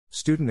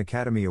Student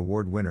Academy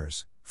Award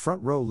winners,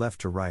 front row left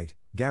to right,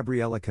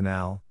 Gabriella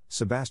Canal,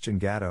 Sebastian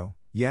Gatto,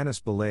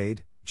 Yanis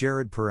Balade,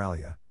 Jared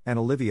Peralia, and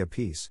Olivia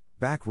Peace,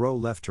 back row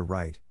left to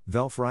right,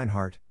 Velf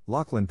Reinhardt,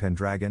 Lachlan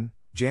Pendragon,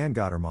 Jan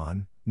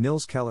Gotterman,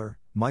 Nils Keller,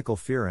 Michael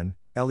Fearon,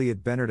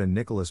 Elliot Bennett and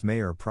Nicholas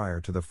Mayer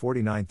prior to the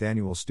 49th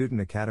Annual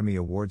Student Academy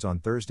Awards on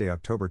Thursday,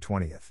 October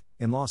 20th,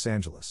 in Los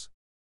Angeles.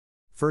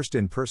 First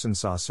in-person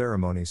SAW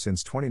ceremony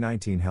since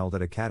 2019 held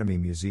at Academy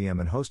Museum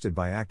and hosted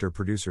by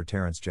actor-producer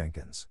Terrence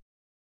Jenkins.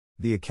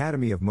 The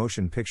Academy of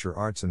Motion Picture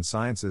Arts and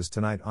Sciences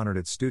tonight honored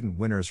its student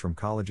winners from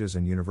colleges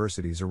and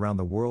universities around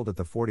the world at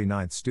the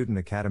 49th Student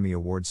Academy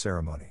Awards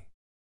ceremony.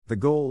 The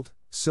gold,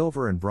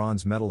 silver and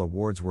bronze medal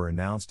awards were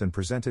announced and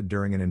presented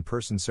during an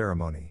in-person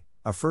ceremony,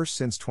 a first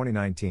since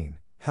 2019,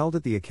 held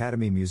at the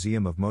Academy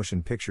Museum of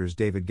Motion Pictures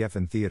David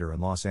Geffen Theater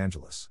in Los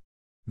Angeles.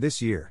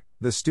 This year,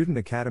 the Student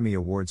Academy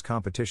Awards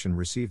competition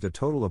received a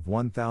total of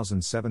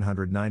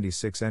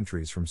 1,796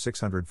 entries from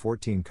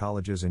 614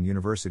 colleges and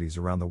universities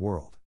around the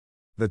world.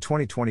 The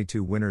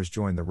 2022 winners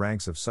joined the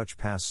ranks of such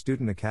past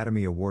Student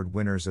Academy Award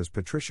winners as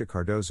Patricia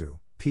Cardozo,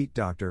 Pete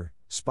Docter,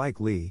 Spike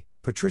Lee,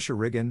 Patricia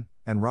Riggin,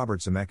 and Robert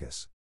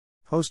Zemeckis.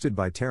 Hosted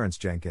by Terrence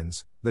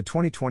Jenkins, the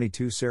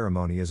 2022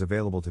 ceremony is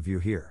available to view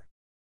here.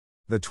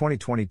 The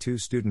 2022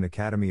 Student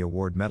Academy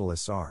Award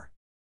medalists are: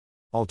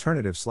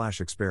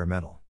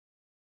 Alternative/Experimental.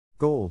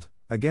 Gold,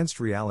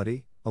 Against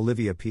Reality,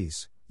 Olivia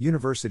Peace,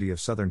 University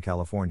of Southern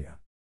California.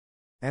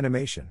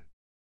 Animation.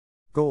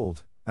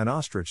 Gold, An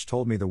Ostrich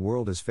Told Me the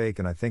World is Fake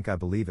and I Think I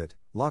Believe It,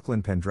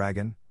 Lachlan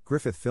Pendragon,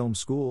 Griffith Film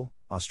School,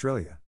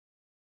 Australia.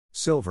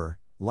 Silver,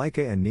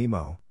 Laika and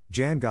Nemo,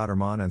 Jan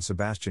Gotterman and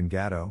Sebastian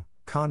Gatto,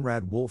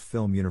 Conrad Wolf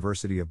Film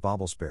University of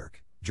Babelsberg,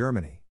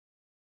 Germany.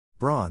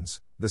 Bronze,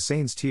 The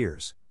Saints'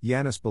 Tears,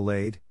 Yanis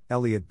Balade,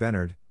 Elliot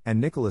Bennett,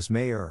 and Nicholas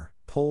Mayer,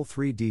 Pole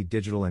 3D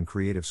Digital and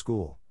Creative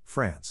School,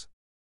 France.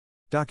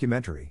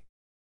 Documentary.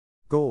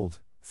 Gold,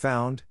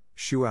 Found,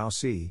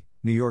 Shuao-Si,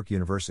 New York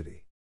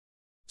University.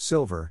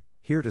 Silver,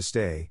 Here to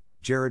Stay,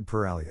 Jared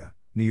Peralia,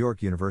 New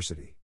York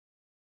University.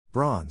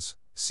 Bronze,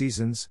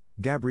 Seasons,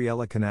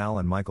 Gabriella Canal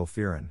and Michael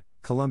Fearon,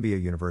 Columbia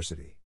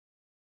University.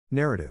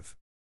 Narrative.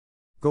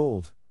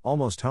 Gold,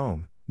 Almost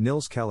Home,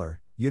 Nils Keller,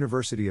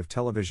 University of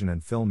Television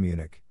and Film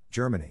Munich,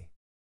 Germany.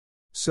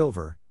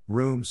 Silver,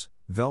 Rooms,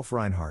 Velf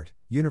Reinhardt,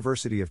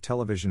 University of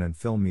Television and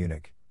Film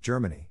Munich,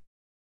 Germany.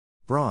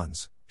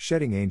 Bronze,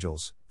 Shedding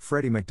Angels,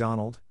 Freddie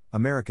McDonald,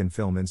 American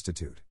Film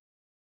Institute.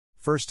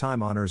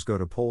 First-time honors go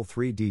to Pole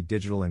 3D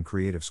Digital and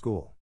Creative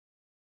School.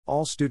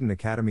 All Student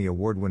Academy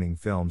Award-winning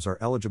films are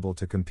eligible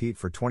to compete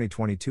for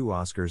 2022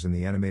 Oscars in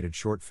the animated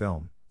short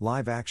film,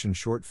 live-action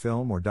short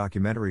film or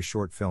documentary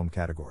short film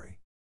category.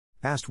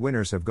 Past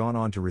winners have gone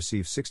on to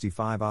receive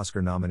 65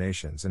 Oscar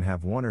nominations and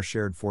have won or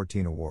shared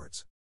 14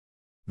 awards.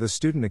 The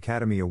Student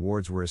Academy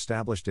Awards were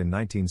established in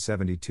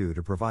 1972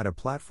 to provide a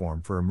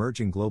platform for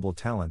emerging global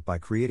talent by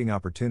creating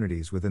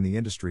opportunities within the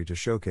industry to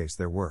showcase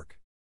their work.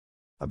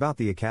 About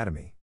the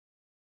Academy.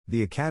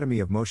 The Academy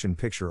of Motion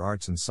Picture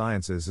Arts and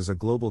Sciences is a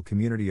global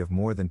community of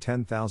more than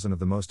 10,000 of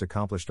the most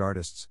accomplished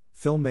artists,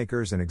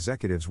 filmmakers and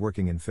executives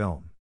working in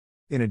film.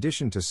 In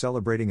addition to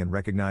celebrating and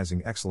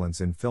recognizing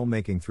excellence in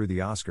filmmaking through the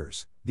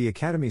Oscars, the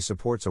Academy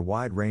supports a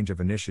wide range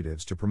of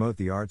initiatives to promote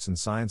the arts and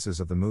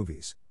sciences of the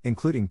movies,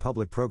 including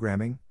public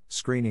programming,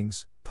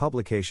 screenings,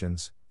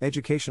 publications,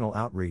 educational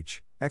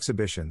outreach,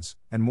 exhibitions,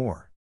 and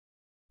more.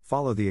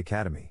 Follow the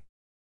Academy.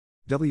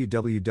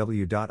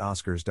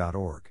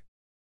 www.oscars.org.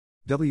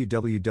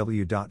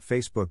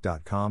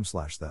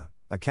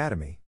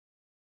 www.facebook.com/the-academy.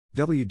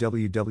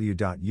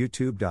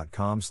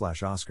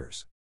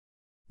 www.youtube.com/Oscars.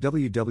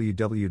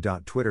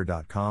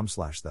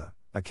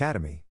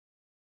 www.twitter.com/the-academy.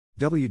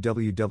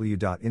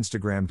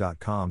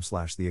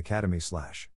 www.instagram.com/theacademy/